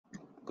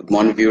Good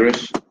morning,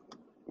 viewers.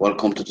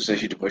 Welcome to the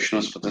Intercessory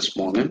devotionals for this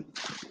morning.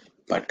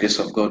 By the grace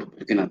of God, we're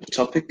looking at the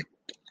topic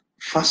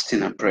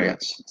fasting and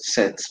prayers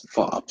set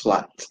for a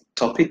flight.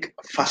 Topic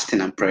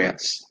fasting and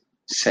prayers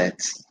set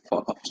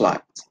for a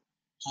flight.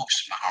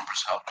 Hopes my humble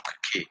help.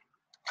 Okay.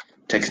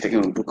 Text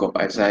taken from the book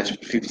of Isaiah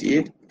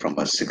 58 from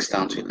verse 6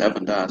 down to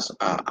 11. That's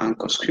our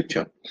anchor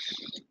scripture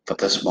for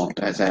this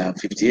month. Isaiah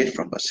 58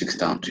 from verse 6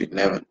 down to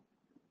 11.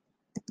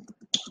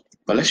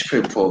 But let's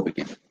pray before we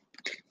begin.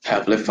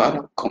 Heavenly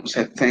Father, come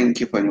say thank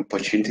you for an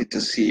opportunity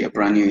to see a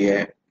brand new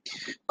year.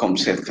 Come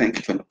say thank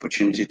you for an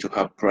opportunity to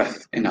have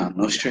breath in our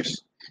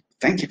nostrils.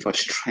 Thank you for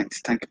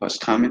strength. Thank you for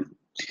stamina.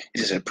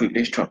 It is a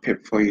privilege to appear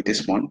before you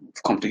this morning.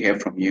 We've come to hear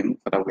from you,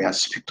 Father. We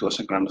ask, speak to us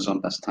and grant us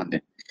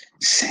understanding.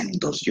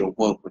 Send us your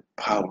word with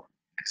power.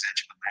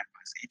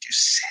 You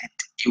sent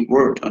a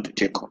word unto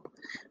Jacob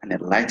and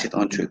enlightened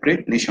unto a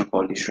great nation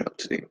called Israel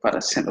today.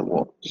 Father, send the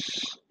word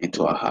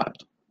into our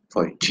heart.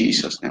 For in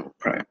Jesus' name we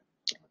pray.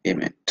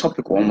 Amen.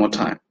 Topic one more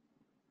time.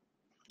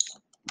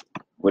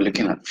 We're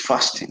looking at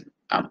fasting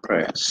and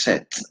prayer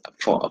set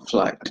for a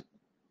flight.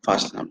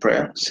 Fasting and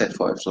prayer set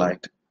for a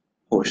flight.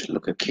 Host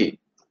Luke K.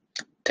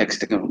 Text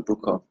taken from the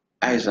book of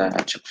Isaiah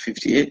chapter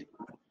 58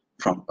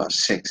 from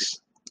verse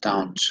 6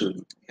 down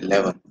to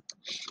 11.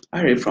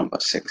 I read from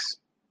verse 6.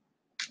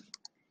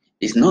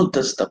 Is not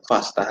this the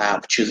fast that I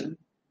have chosen?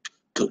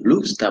 To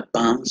loose the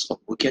bands of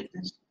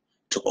wickedness,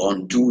 to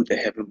undo the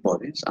heavy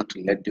burdens, and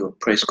to let the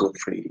oppressed go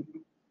free.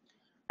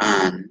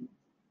 And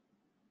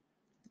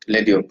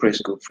let the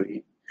oppressed go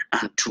free,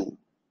 and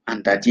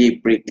that ye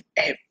break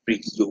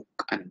every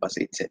yoke. And verse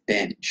 8 said,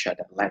 then shall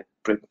the light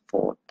break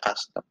forth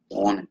as the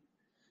morning,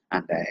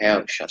 and the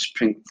hell shall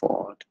spring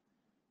forth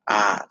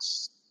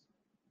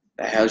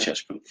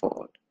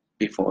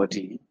before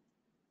thee.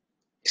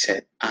 He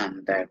said,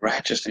 and thy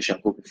righteousness shall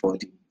go before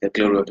thee, the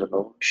glory of the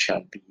Lord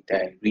shall be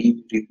thy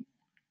reward. He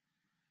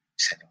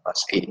said in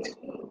verse 8,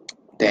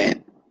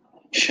 then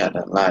shall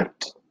the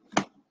light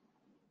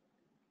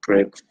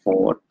break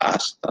forth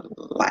as the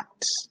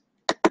light.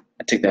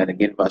 I take that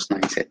again. Verse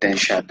 9 said, then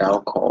shalt thou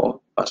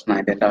call. Verse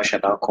 9, then thou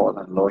shalt thou call,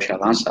 and the Lord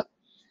shall answer.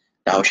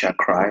 Thou shalt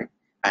cry,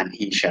 and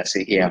he shall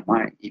say, here am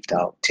I. If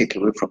thou take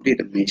away from thee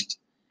the mist,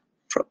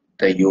 from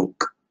the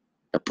yoke,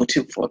 the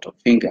putting forth of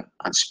finger,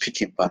 and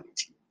speaking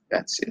vanity.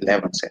 That's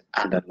 11 said,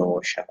 and the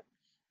Lord shall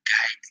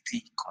guide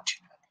thee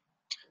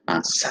continually,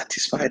 and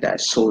satisfy thy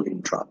soul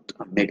in drought,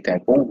 and make thy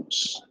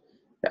bones,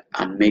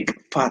 and make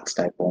fat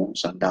thy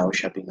bones, and thou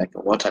shalt be like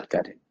a watered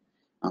garden,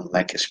 and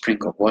like a spring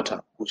of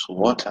water, whose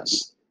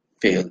waters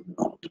fail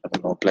not. The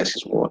Lord bless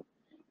his word,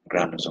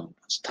 grant us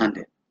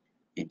understanding.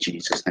 In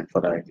Jesus' name,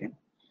 Father, again.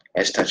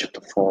 Esther chapter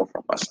 4,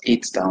 from verse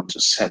 8 down to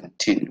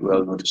 17. We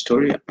all know the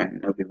story. I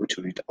might not be able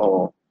to read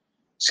all,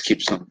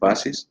 skip some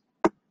verses.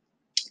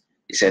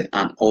 He said,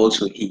 and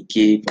also he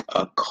gave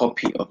a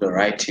copy of the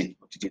writing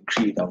of the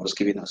decree that was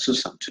given to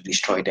Susan to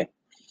destroy them,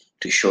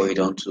 to show it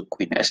unto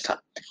Queen Esther,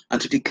 and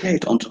to declare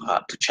it unto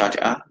her, to charge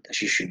her that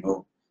she should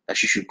know that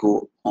she should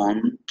go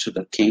on to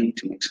the king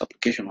to make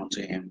supplication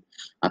unto him,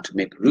 and to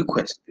make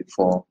request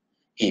before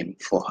him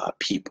for her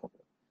people.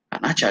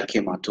 And Achah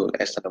came and told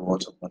Esther the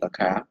words of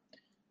Mordecai,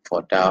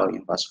 for thou,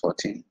 in verse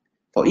 14,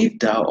 for if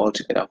thou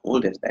altogether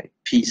holdest thy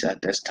peace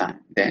at this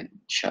time, then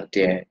shall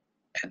there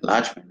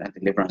enlargement and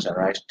deliverance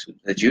arise to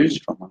the Jews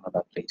from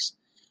another place.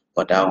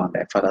 But thou and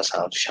thy father's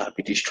house shall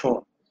be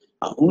destroyed.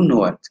 And who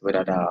knoweth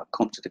whether thou art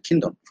come to the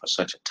kingdom for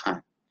such a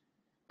time?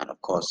 And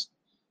of course,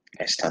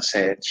 Esther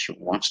said she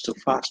wants to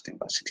fast in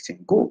verse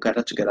 16. Go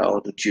gather together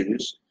all the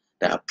Jews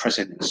that are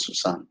present in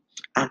Susan,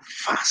 and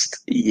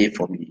fast ye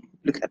for me.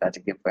 Look at that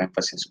again for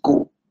emphasis.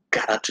 Go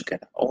gather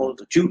together all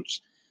the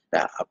Jews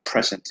that are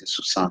present in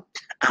Susan,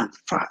 and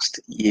fast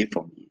ye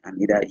for me, and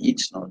neither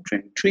eat nor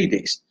drink 3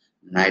 days,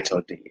 night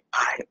or day.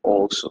 I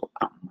also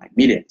and my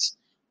maidens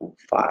will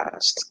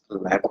fast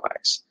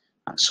likewise.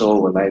 And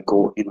so will I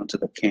go in unto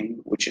the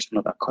king, which is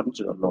not according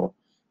to the law.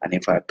 And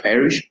if I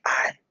perish,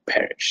 I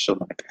perish. So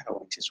Mordecai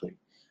went his way,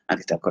 and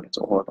it according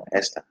to all that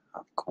Esther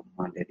have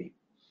commanded him.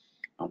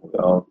 And we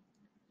all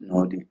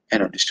know the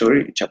end of the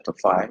story in chapter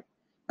 5.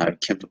 Now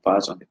it came to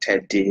pass on the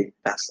 3rd day,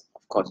 that's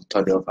of course the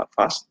 3rd day of her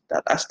fast,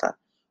 that Esther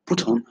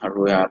put on her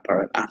royal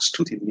apparel and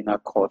stood in the inner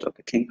court of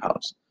the king's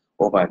house,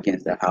 over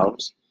against the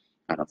house.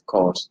 And of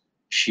course,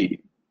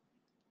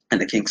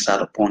 the king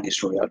sat upon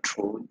his royal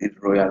throne in the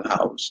royal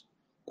house,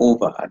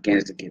 over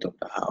against the gate of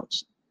the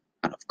house.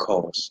 And of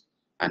course,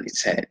 and it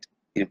said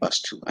in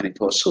verse 2, and it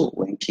was so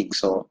when king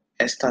saw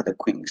Esther the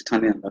queen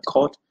standing in the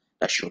court,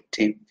 that she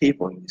obtained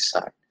favor in his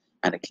sight.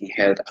 And the king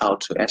held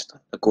out to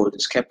Esther the golden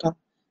scepter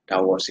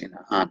that was in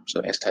her hand. So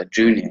Esther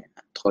drew near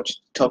and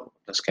touched the top of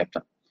the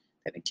scepter.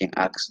 Then the king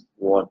asked,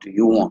 what do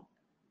you want?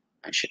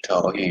 And she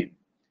told him,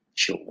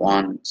 she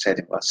said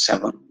in verse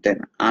 7,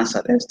 then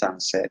answered Esther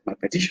and said, my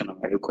petition and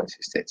my request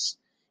is this: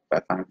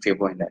 if I find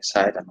favor in thy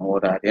sight, and all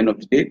that at the end of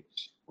the day,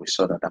 we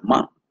saw that the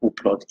man who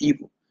plotted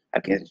evil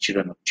against the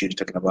children of Jews,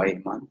 talking about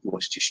a man who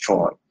was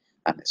destroyed,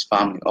 and his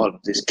family, all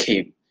of this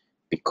came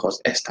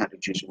because Esther and the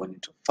Jews went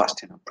into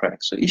fasting and prayer.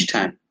 So each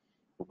time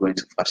we go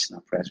into fasting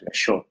and prayers, we are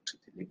sure to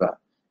deliver,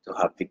 to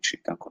have victory.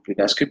 You can complete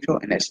that scripture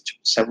in Acts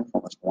chapter 7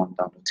 from verse 1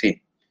 down to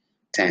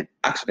 10.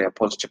 Acts of the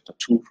Apostles chapter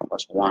 2 from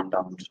verse 1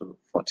 down to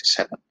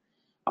 47.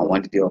 And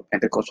when the day of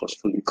Pentecost was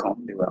fully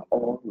come, they were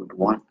all with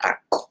one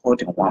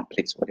accord in one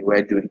place. What they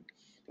were doing,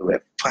 they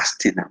were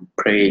fasting and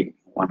praying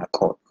in one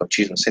accord, because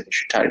Jesus said they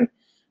should tarry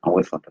and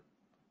wait for the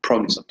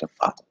promise of the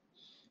Father.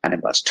 And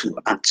in verse 2,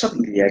 and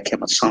suddenly there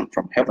came a sound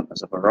from heaven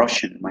as of a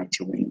rushing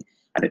mighty wind,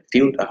 and it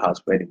filled the house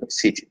where they were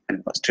sitting. And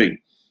in verse 3,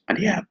 and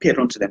there appeared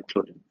unto them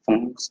clothed in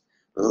tongues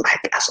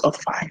like as of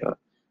fire,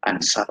 and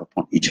it sat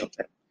upon each of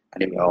them.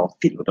 And they were all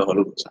filled with the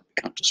Holy Ghost and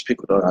began to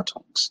speak with other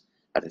tongues,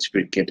 as the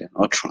Spirit gave them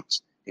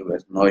utterance. There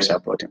was noise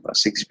about in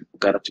verse 6. People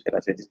gathered together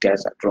and said, these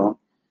guys are drunk.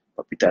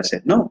 But Peter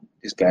said, no,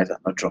 these guys are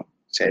not drunk.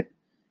 He said,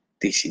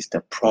 this is the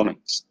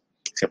promise.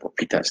 He said, but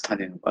Peter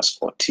standing in verse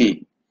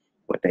 14,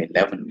 where the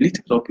 11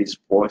 lifted up his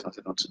voice and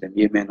said unto them,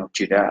 ye men of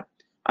Judea,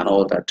 and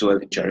all that dwell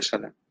in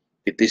Jerusalem,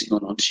 be this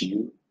known unto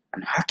you,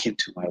 and hearken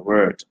to my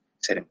word.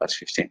 He said in verse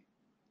 15,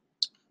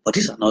 but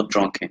these are not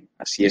drunken,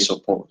 as ye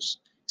suppose,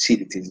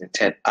 seeing it is the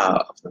 10th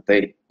hour of the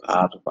day,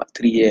 perhaps about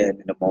 3 a.m.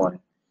 in the morning.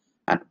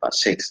 And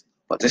verse 6,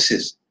 but this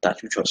is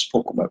that which was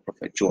spoken by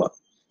prophet Joel,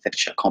 that it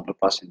shall come to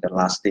pass in the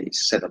last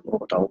days, said the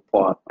Lord, I will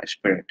pour out my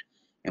spirit.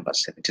 In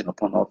verse 17,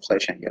 upon all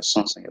flesh, and your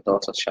sons and your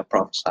daughters shall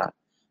prophesy,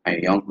 and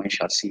your young men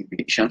shall see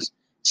visions,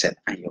 said,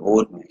 and your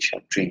old men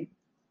shall dream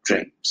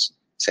dreams,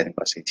 said in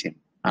verse 18,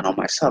 and on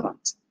my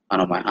servants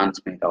and on my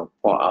handmaid I will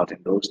pour out in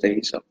those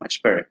days of my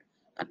spirit,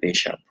 and they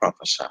shall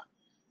prophesy.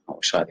 And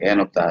we saw at the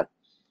end of that,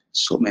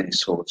 so many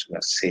souls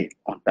were saved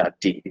on that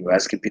day. They were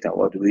asking Peter,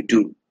 what do we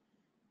do?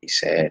 He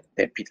said,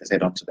 then Peter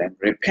said unto them,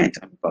 repent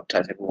and be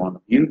baptized every one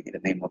of you in the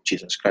name of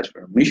Jesus Christ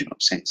for remission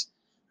of sins,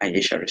 and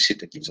ye shall receive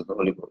the gifts of the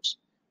Holy Ghost.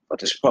 For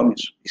this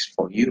promise is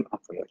for you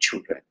and for your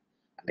children.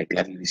 And they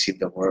gladly received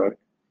the word,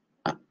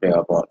 and there were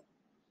about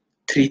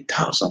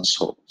 3,000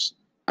 souls.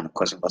 And of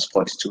course in verse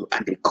 42,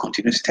 and they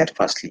continued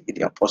steadfastly in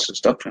the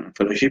apostles' doctrine and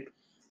fellowship,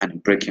 and in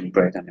breaking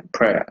bread and in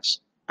prayers.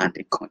 And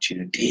they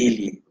continued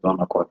daily with one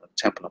accord at the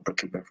temple and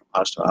breaking bread from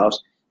house to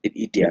house. They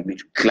eat their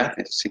meat with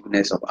gladness,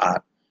 singleness of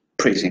heart,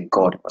 praising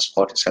God. Verse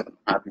 47,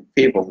 having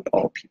favor with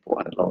all people,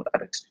 and the Lord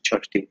added to the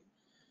church daily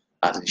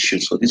as it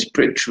should. So this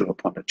breakthrough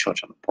upon the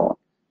church and upon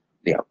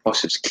the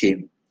apostles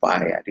came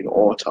via the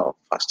altar of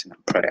fasting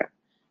and prayer.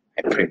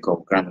 I pray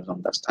God grant us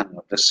understanding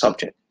of this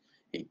subject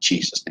in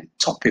Jesus' name.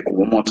 Topic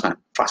one more time: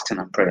 fasting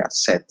and prayer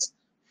set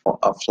for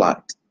a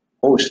flight.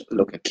 Always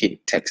look at key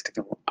text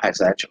taken from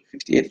Isaiah chapter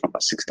 58 from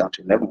verse 6 down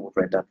to 11. We've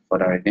read that before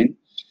that reading.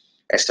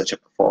 Esther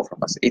chapter 4 from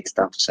verse 8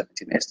 down to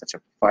 17. Esther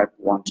chapter 5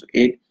 1 to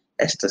 8.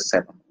 Esther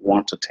 7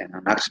 1 to 10.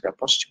 And Acts of the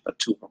Apostles chapter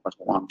 2 from verse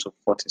 1 to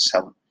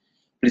 47.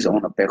 Please, I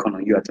want to beckon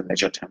on you at the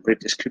leisure time. Read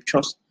the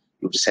scriptures.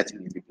 You'll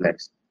certainly be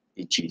blessed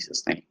in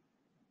Jesus' name.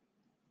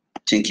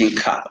 Thinking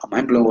card. A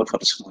mind-blowing word for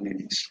this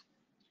morning is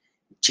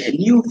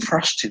genuine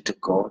fasting to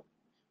God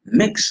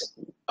makes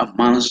a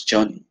man's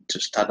journey to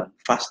stardom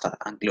faster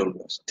and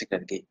glorious. I'll take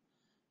that again.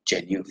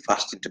 Genuine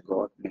fasting to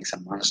God makes a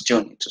man's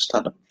journey to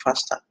stardom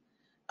faster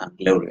and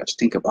glorious.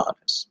 Think about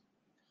this.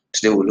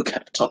 Today we'll look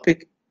at the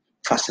topic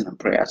fasting and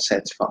prayer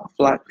sets for our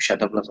flight. We shall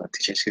double as our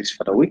teaching series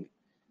for the week.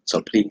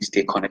 So please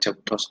stay connected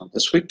with us on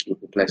this week. You'll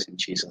be blessed in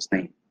Jesus'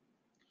 name.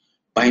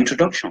 By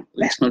introduction,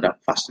 let's know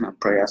that fasting and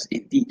prayers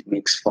indeed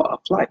makes for a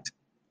flight.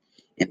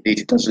 Indeed,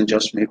 it doesn't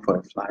just make for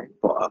a flight,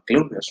 but a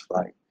glorious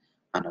flight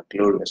and a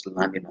glorious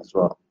landing as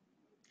well.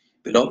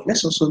 Beloved,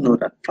 let's also know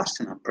that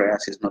fasting and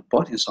prayers is not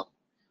burdensome,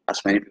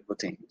 as many people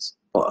think,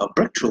 but a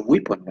breakthrough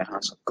weapon in the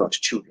hands of God's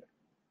children.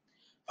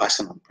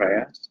 Fasting and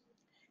prayers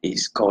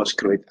is God's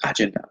great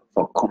agenda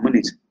for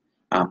community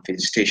and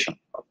visitation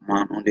of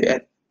man on the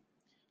earth.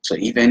 So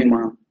if any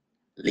man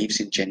lives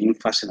in genuine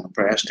fasting and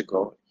prayers to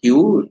God, he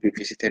will be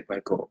visited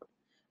by God,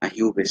 and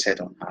he will be set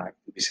on high,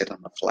 he will be set on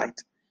a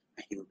flight,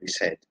 and he will be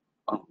set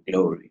on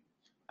glory.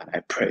 And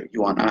I pray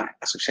you and I,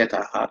 as we set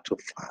our heart to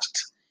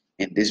fast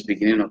in this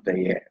beginning of the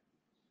year,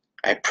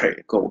 I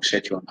pray God will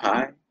set you on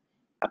high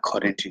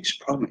according to his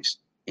promise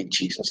in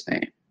Jesus'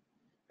 name.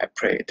 I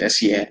pray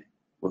this year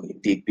will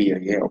indeed be a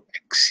year of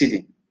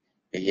exceeding,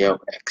 a year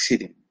of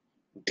exceeding.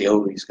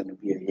 Glory is going to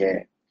be a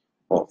year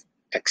of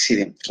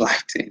exceeding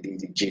flight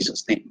indeed in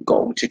Jesus' name.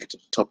 God will take it to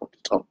the top of the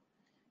top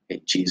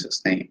in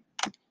Jesus' name.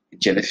 In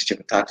Genesis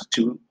chapter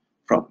 32,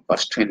 from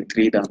verse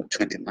 23 down to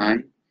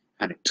 29,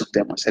 and he took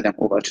them and set them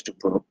over to the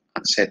brook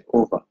and set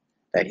over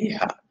that he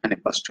had. And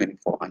in verse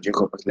 24, and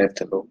Jacob was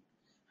left alone,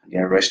 and they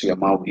wrestled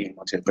among with him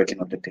until the breaking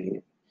of the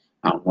day.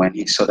 And when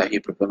he saw that he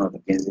prevailed not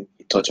against him,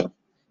 he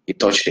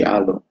touched the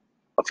aloe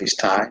of his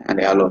thigh, and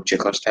the aloe of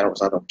Jacob's thigh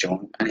was out of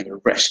joint, and he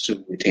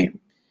wrestled with him.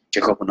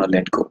 Jacob would not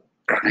let go,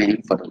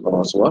 crying for the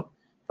Lord's what?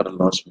 For the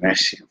Lord's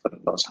mercy, and for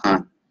the Lord's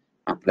hand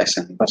and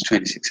blessing. In verse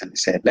 26, and he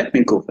said, let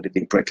me go, for the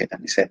day breaketh.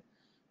 And he said,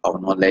 I will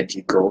not let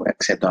you go,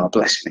 except thou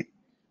bless me.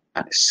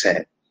 And he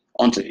said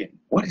unto him,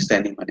 what is thy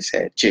name? And he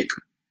said, Jacob.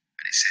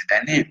 And he said,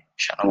 thy name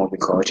shall no more be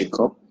called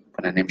Jacob,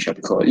 but thy name shall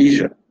be called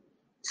Israel.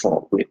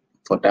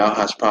 For thou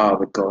hast power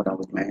with God and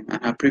with men,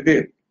 and have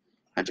prevailed.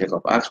 And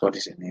Jacob asked, what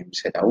is your name? He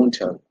said, I won't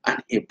tell you.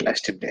 And he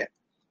blessed him there.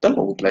 The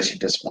Lord will bless you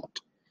this month.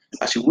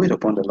 As you wait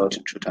upon the Lord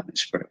in truth and in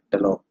spirit, the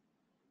Lord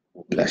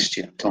will bless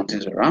you and turn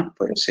things around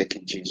for your sake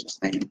in Jesus'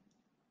 name.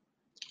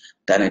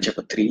 Daniel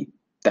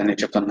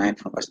chapter 9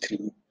 from verse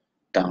 3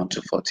 down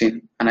to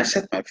 14. And I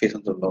set my faith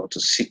on the Lord to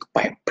seek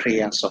by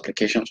prayer and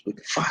supplications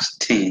with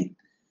fasting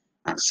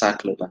and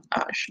sackcloth and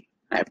ash.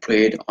 And I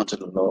prayed unto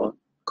the Lord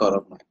God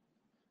of mine,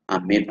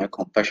 and made my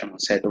confession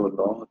and said, O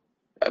Lord,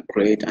 a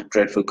great and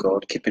dreadful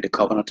God, keeping the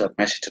covenant of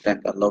mercy to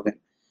them that love him,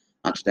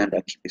 and to them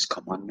that keep his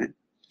commandment.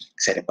 He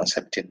said in verse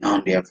 17,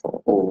 Now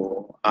therefore,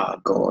 O our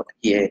God,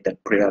 hear the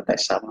prayer of thy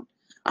servant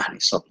and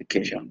his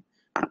supplication,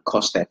 and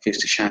cause thy face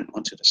to shine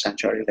unto the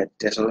sanctuary that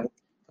desolate.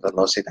 For the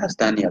Lord said, as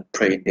Daniel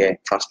prayed there,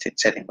 fasted,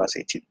 said in verse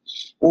 18,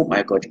 O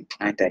my God,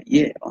 incline thy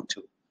ear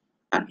unto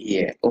and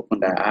hear, open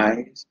thy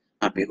eyes,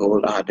 and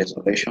behold our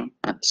desolation,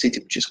 and the city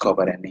which is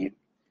covered thy name.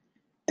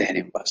 Then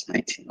in verse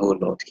 19, O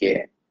Lord,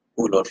 hear,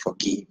 O Lord,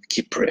 forgive,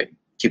 keep praying,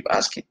 keep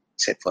asking,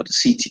 said for the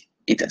city,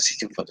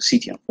 interceding for the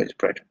city and for his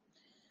brethren.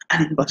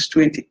 And in verse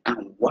 20,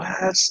 and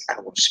whilst I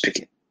was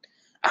speaking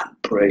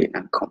and praying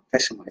and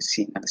confessing my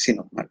sin and the sin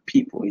of my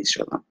people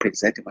Israel, and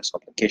presenting my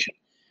supplication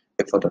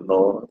before the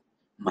Lord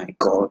my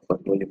God for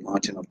the holy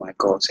mountain of my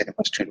God, said in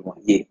verse 21,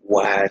 yea,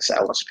 whilst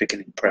I was speaking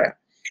in prayer,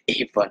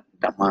 even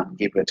the man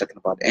Gabriel, talking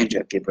about the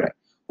angel Gabriel,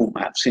 whom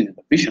I have seen in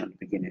the vision at the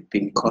beginning,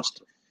 being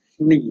caused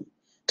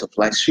to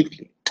fly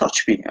swiftly,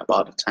 touched me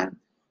about the time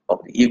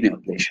of the evening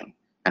oblation.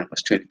 And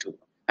verse 22,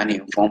 and he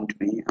informed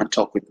me and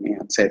talked with me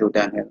and said, O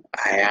Daniel,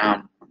 I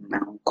am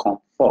now come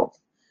forth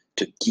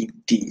to give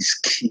thee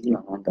skill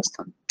and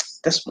understanding.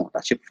 This month,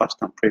 as you fast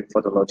and pray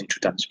for the Lord in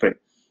truth and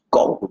spirit,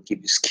 God will give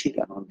you skill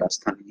and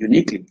understanding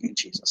uniquely in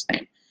Jesus'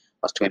 name.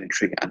 Verse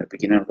 23, and the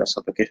beginning of the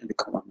supplication, the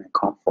commandment,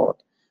 come forth.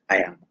 I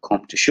am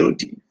come to show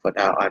thee, for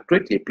thou art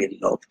greatly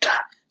beloved.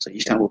 So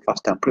each time we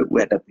fast and pray,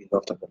 we are the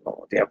beloved of the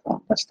Lord.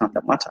 Therefore, understand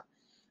the matter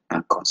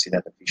and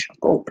consider the vision.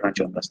 God will grant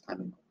you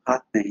understanding of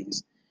hard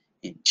things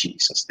in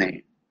Jesus'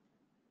 name.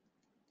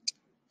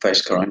 1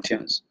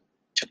 Corinthians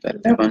chapter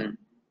 11,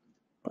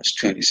 verse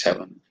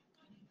 27.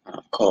 And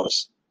of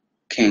course,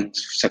 2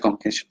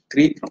 Kings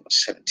 3, from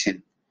verse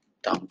 17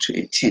 down to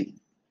 18.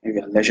 Maybe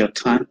at leisure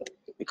time,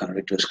 you can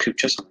read those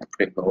scriptures, and I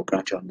pray God will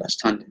grant you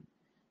understanding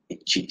in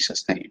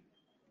Jesus' name.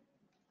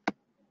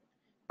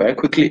 Very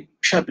quickly, we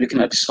shall be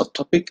looking at the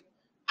subtopic,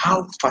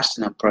 how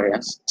fasting and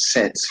prayers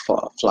sets for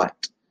a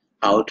flight.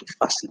 How do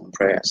fasting and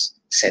prayers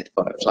set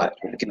for a flight?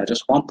 We're looking at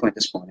just one point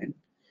this morning,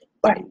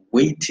 by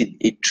waiting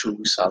in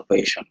true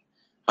salvation.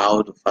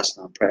 How do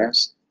fasting and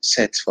prayers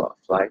set for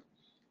a flight?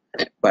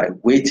 By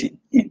waiting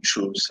in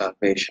true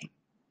salvation.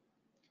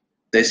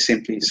 This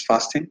simply is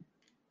fasting,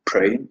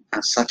 praying,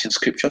 and searching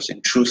scriptures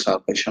in true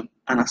salvation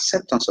and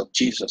acceptance of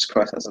Jesus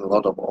Christ as the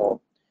Lord of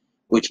all,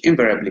 which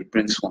invariably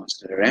brings one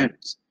to the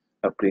realms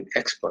of great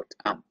exploit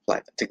and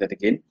flight. I take that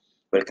again.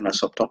 We're looking at a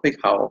subtopic,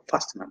 how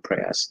fasting and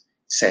prayers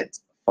set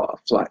for a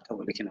flight. And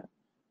we're looking at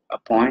a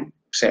point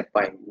set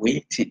by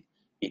waiting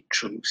in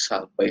true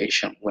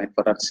salvation. When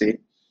for that say,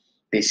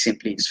 this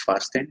simply is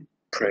fasting,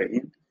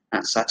 praying,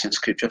 and searching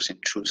scriptures in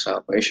true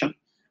salvation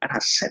and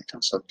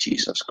acceptance of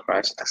Jesus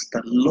Christ as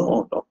the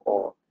Lord of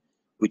all,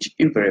 which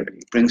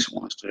invariably brings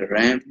one to the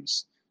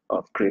realms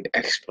of great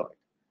exploit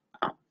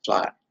and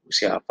flight. We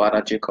see our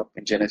father Jacob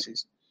in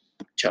Genesis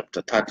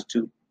chapter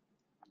 32,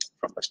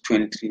 from verse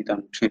 23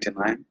 down to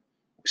 29.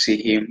 We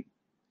see him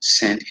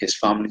send his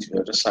family to the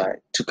other side,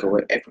 took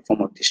away every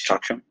form of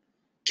distraction,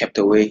 kept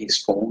away his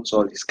phones,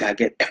 all his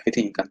gadgets,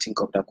 everything you can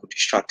think of that could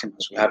distract him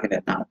as we have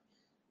it now,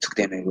 took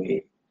them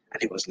away,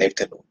 and he was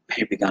left alone. And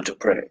he began to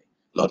pray,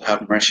 Lord,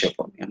 have mercy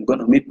upon me. I'm going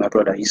to meet my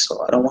brother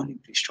Esau. I don't want him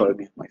to destroy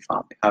me and my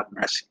family. Have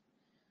mercy.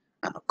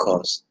 And of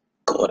course,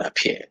 God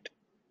appeared.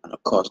 And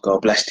of course,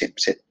 God blessed him,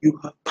 said, you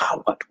have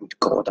power with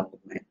God and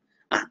with men,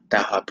 and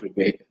thou hast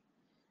prevailed.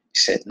 He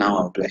said, now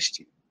I'll bless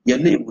you. Your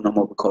name will no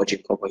more be called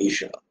Jacob or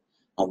Israel.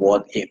 And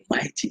what a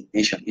mighty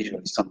nation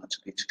Israel is turned out to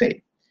be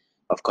today.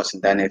 Of course,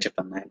 in Daniel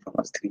chapter 9, from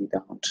verse 3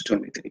 down to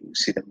 23, you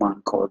see the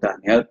man called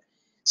Daniel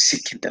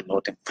seeking the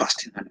Lord in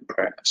fasting and in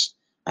prayers.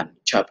 And in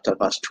chapter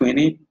verse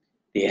 20,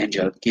 the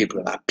angel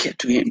Gabriel appeared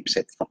to him,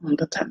 said, from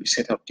the time you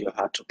set up your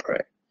heart to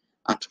pray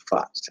and to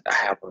fast, that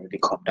I have already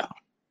come down.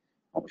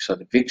 And we saw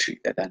the victory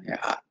that Daniel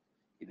had.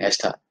 In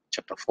Esther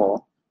chapter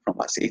 4, from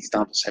verse 8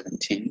 down to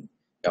 17,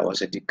 there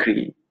was a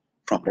decree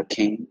from the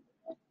king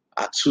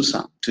at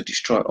Susan to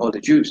destroy all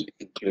the Jews,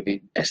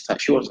 including Esther.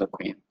 She was the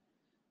queen.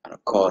 And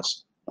of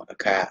course,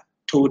 Mordecai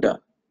told her,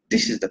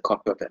 this is the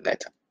copy of the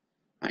letter.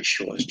 And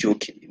she was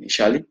joking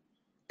initially,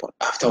 but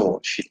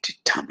afterwards she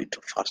determined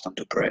to fast and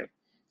to pray.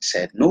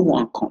 Said, no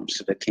one comes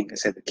to the king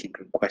except the king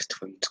requests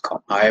for you to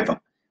come. However,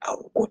 I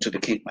will go to the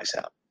king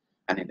myself.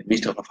 And in the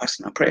midst of a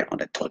fasting and prayer, on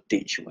the third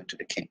day, she went to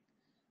the king.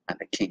 And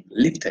the king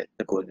lifted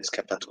the golden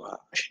scepter to her.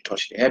 She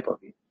touched the hem of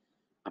it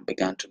and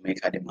began to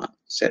make her demand.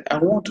 Said, I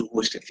want to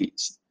host a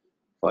feast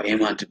for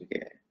Haman to be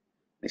there.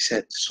 They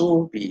said,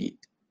 so be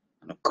it.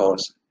 And of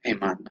course,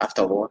 Haman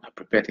afterward had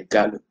prepared a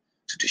gallows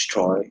to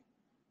destroy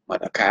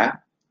Mordecai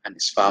and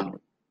his family.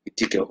 He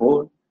took a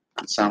hole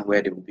and sang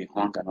where they would be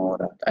hung and all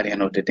that. At the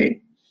end of the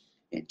day,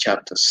 In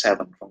chapter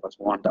 7, from verse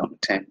 1 down to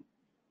 10,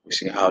 we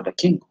see how the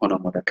king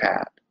honored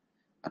Mordecai.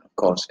 And of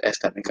course,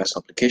 Esther made a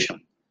supplication.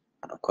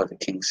 And of course, the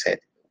king said,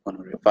 we're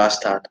going to reverse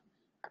that.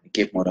 And he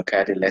gave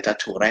Mordecai the letter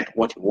to write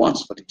what he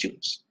wants for the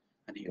Jews.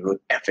 And he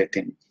wrote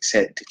everything. He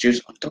said the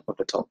Jews on top of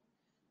the top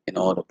in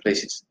all the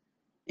places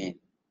in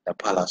the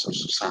palace of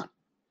Susan.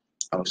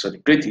 Also, the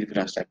great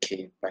deliverance that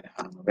came by the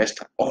hand of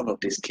Esther, all of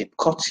this came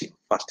courtesy of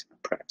fasting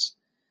and prayers.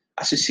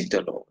 As you seek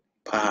the Lord,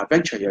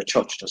 peradventure your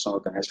church does not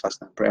organize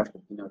fasting and prayer for the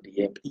beginning of the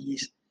year,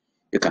 please,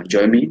 you can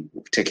join me.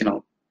 We've taken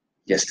up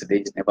yesterday.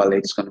 It's never late.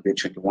 It's going to be a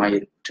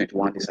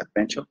 21 days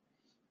adventure.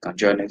 You can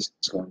join us.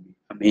 It's going to be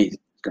amazing.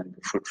 It's going to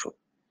be fruitful.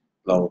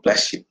 Lord will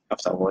bless you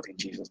after a word in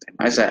Jesus' name.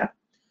 Isaiah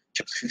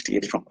chapter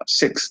 58 from verse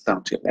 6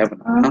 down to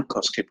 11, our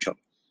anchor scripture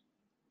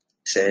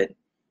said,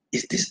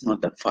 is this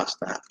not the fast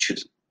that I have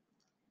chosen?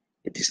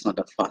 It is not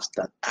the fast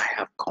that I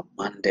have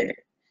commanded.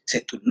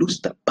 Said to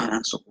loose the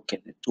bands of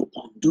wickedness, to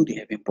undo the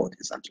heavy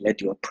burdens, and to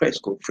let your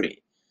oppressed go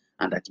free,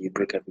 and that you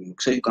break every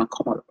yoke. So you can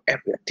come out of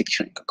every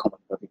addiction, you can come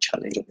out of every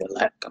challenge of your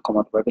life, you can come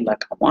out of every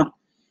lack of one,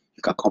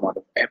 you can come out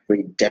of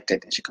every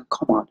indebtedness, you can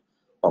come out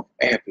of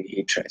every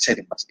hatred. Said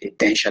it must,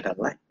 then shall the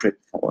light break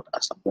forth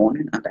as the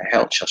morning, and the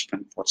health shall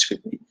spring forth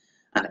swiftly,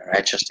 and the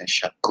righteousness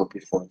shall go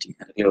before thee,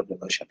 and the day of the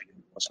Lord shall be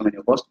with us. So many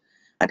of us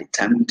are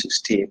determined to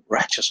stay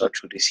righteous all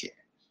through this year.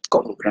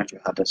 God will grant you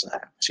heart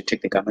desire as you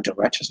take the garment of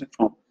righteousness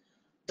from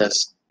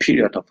this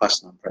period of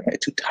fasting and prayer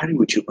to tarry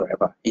with you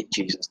forever. In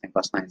Jesus' name,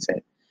 verse 9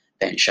 said,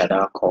 then shalt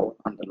thou call,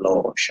 and the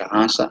Lord shall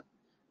answer.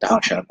 Thou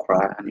shalt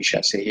cry, and he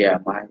shall say, here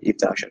am I. If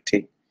thou shalt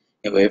take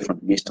away from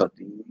the midst of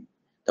thee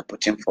the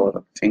putting forward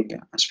of the finger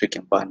and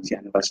speaking vanity.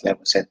 And verse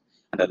 11 said,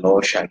 and the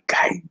Lord shall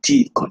guide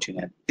thee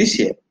continually. This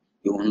year,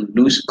 you won't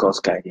lose God's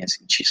guidance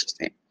in Jesus'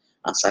 name,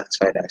 and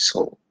satisfy thy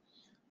soul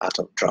out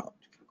of drought.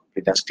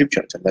 Read that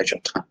scripture at a leisure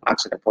time.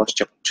 Acts of the Apostles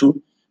chapter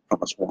 2, from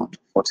verse 1 to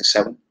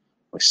 47.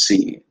 We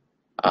see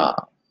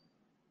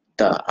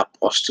the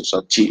apostles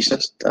of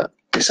Jesus, the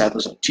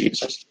disciples of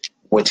Jesus,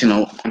 waiting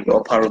on the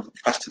upper room,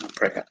 fasting and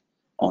prayer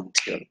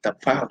until the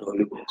fire of the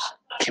Holy Ghost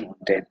came on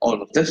them.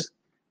 All of this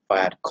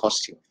fire had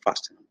cost you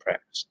fasting and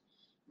prayers.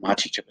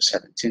 Matthew chapter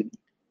 17,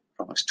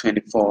 from verse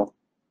 24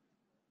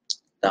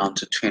 down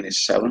to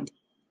 27.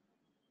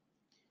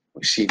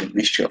 We see the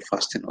mystery of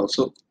fasting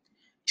also.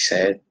 He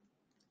said,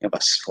 in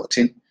verse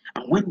 14,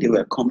 and when they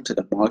were come to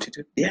the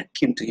multitude, there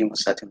came to him a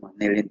certain man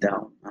kneeling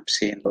down and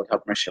saying, Lord,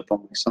 have mercy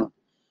upon my son,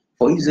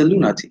 for he is a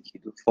lunatic. He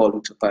do fall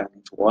into fire and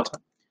into water.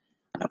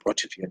 And I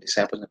brought you to your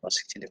disciples. In verse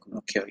 16, they could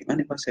not cure him.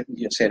 And in verse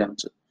 17,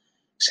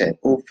 said,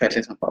 O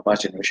faithless and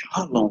perverse generation,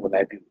 how long will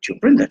I be with you?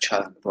 Bring the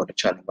child. And they brought the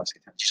child. In verse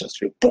 18,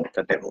 Jesus rebuked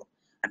the devil,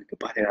 and he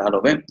departed out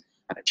of him,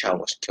 and the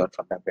child was cured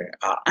from that very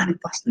hour. And in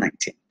verse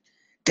 19,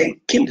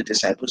 then came the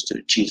disciples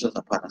to Jesus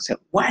apart and said,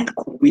 why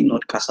could we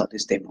not cast out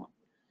this demon?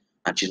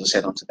 And Jesus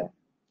said unto them,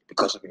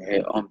 because of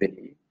your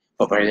unbelief,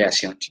 for verily I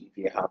say unto you, if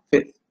ye have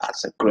faith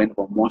as a grain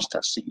of a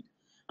mustard seed,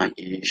 and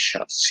ye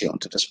shall say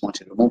unto this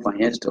mountain, remove and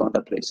yet to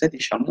another place, said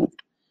it shall move,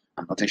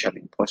 and nothing shall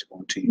be impossible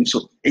unto you.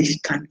 So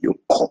each time you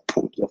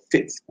couple your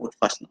faith with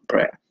fasting and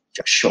prayer,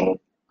 you're sure of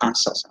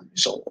answers and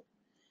resolve.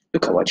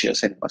 Look at what Jesus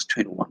said in verse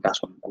 21.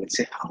 That's what I'm going to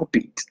say.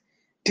 Howbeit,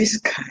 this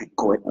kind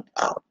goeth not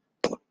out,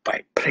 but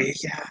by prayer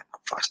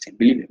and fasting.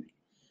 Believe in me,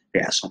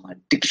 there are some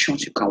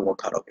addictions you can't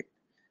walk out of it,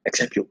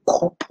 except you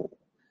couple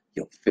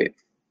your faith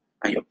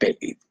and your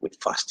belief with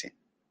fasting.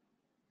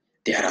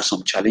 There are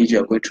some challenges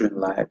you're going through in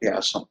life. There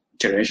are some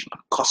generational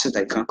causes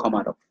that you can't come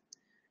out of,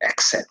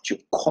 except you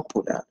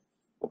couple that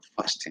with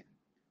fasting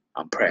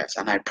and prayers.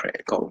 And I pray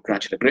God will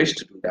grant you the grace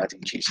to do that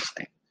in Jesus'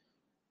 name.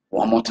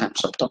 One more time,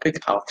 subtopic,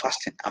 how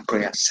fasting and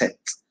prayer set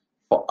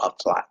for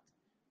outline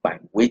by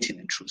waiting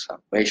in true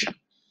salvation.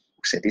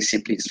 We say this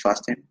simply is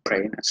fasting,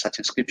 praying, and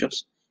searching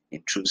scriptures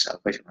in true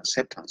salvation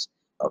acceptance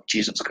of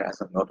Jesus Christ,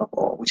 the Lord of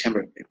all,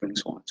 whichever it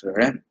brings one to the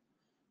realm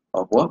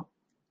of what?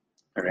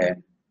 A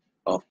realm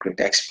of great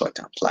exploit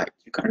and flight.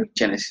 You can read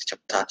Genesis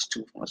chapter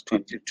 32 from verse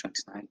 20 to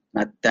 29,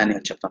 not Daniel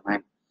chapter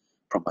 9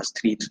 from verse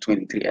 3 to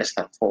 23,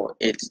 Esther 4,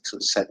 8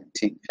 to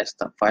 17,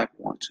 Esther 5,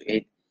 1 to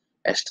 8,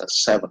 Esther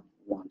 7,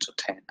 1 to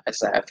 10,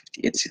 Isaiah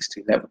 58, 6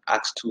 to 11,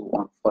 Acts 2,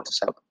 1 to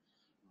 47,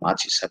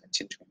 Matthew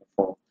 17,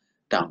 24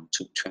 down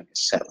to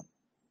 27.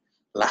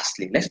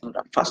 Lastly, let's know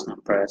that fasting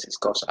and prayers is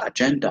God's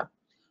agenda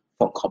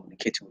for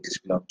communicating with his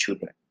beloved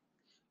children.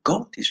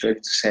 God is ready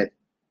to set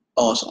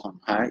us on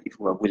high if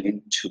we are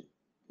willing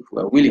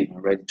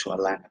and ready to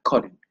align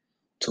according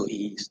to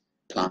his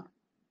plan.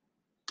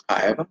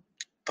 However,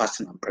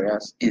 fasting and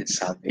prayers in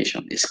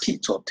salvation is key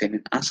to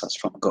obtaining answers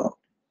from God.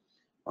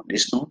 On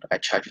this note, I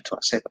charge you to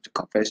accept and to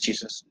confess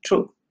Jesus in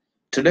truth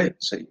today,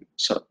 so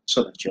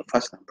that your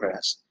fasting and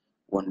prayers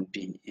won't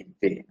be in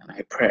vain. And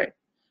I pray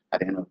at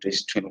the end of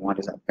this 21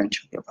 days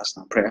adventure, your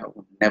fasting and prayer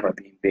will never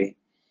be in vain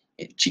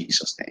in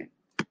Jesus' name.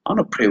 I want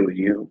to pray with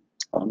you.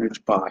 I want you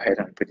to bow our head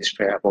and pray this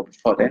prayer. But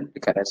before then,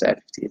 look at Isaiah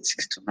 58,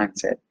 6 to 9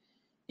 said,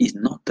 is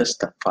not this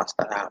the fast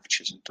that I have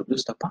chosen to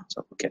loose the bands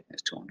of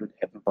wickedness, to undo the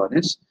heaven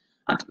burdens,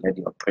 and to let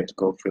your praise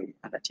go free,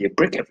 and that you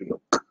break every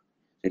yoke, so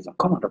you can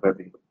come out of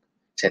every yoke.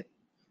 He said,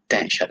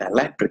 Then shall thy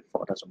light break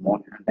forth as a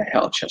morning, and thy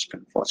health shall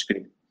spring forth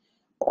speedily.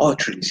 All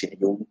through this year,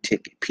 you won't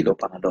take a pillow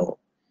panadol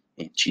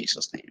in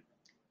Jesus' name.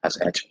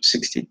 Isaiah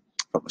 60,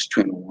 from verse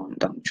 21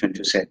 down to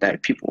 22 said, thy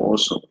people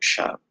also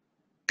shall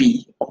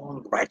be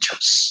all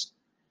righteous.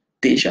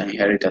 They shall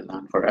inherit the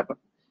land forever,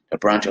 the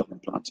branch of my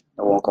plant,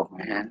 the work of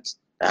my hands,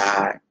 that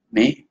I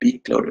may be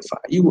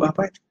glorified. You will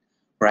abide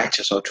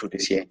righteous all through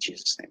this year in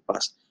Jesus' name.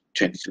 Verse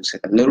 22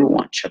 said, a little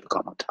one shall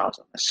become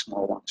 1,000, a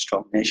small one, a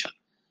strong nation.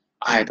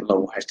 I, the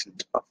Lord, will hasten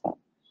to perform.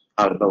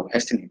 I, the Lord, will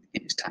hasten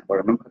in his time. But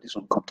remember, this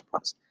won't come to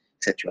pass.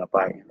 He said, you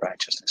abide in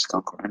righteousness.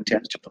 2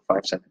 Corinthians chapter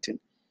 5:17.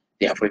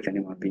 Therefore, if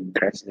anyone be in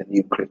Christ is a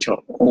new creature,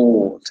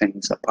 all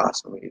things are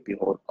passed away.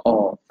 Behold,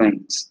 all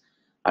things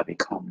are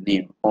become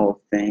new.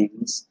 All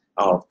things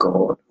are of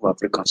God, who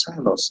have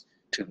reconciled us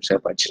to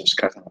himself by Jesus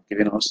Christ and have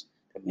given us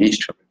the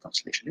ministry of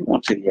reconciliation. You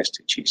want to say yes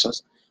to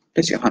Jesus?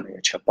 Place your hand on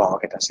your chest, bow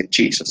head, and say,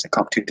 Jesus, I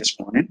come to you this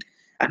morning.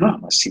 I know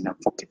I'm a sinner.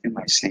 Forgive me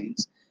my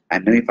sins. I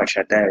know if I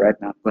shall die right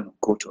now, I'm going to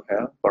go to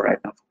hell. But right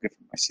now, forgive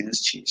me my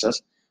sins,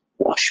 Jesus.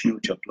 Wash me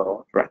with your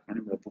blood. Write my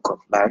name in the book of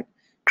life.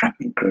 Grant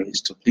me grace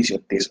to please your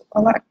days of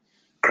my life.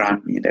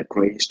 Grant me the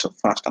grace to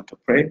fast and to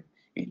pray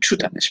in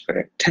truth and in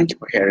spirit. Thank you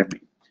for hearing me.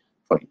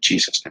 For in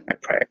Jesus' name I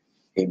pray.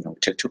 Amen. We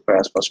take two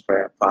prayers. First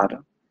prayer,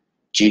 Father,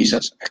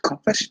 Jesus, I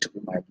confess you to be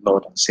my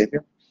Lord and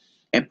Savior.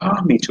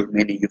 Empower me to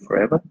remain in you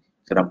forever,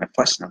 so that my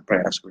fasting and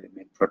prayers will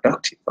remain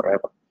productive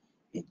forever.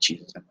 In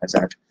Jesus' name.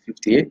 Isaiah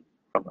 58,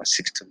 from verse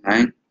 6 to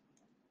 9.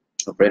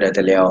 So Brother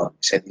Deliao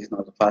said, this is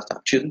not the fast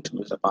I've chosen to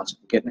lose the bounds of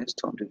wickedness,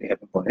 to undo the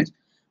heaven bodies,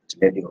 to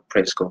let your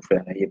praise go free,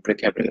 and you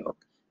break every yoke.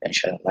 Then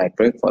shall the light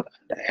break forth,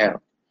 and the hell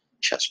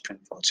shall spring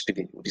forth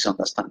speedily. With this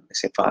understanding, they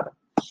say, Father,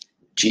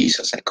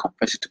 Jesus, I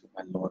confess you to be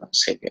my Lord and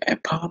Savior.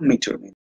 Empower me to remain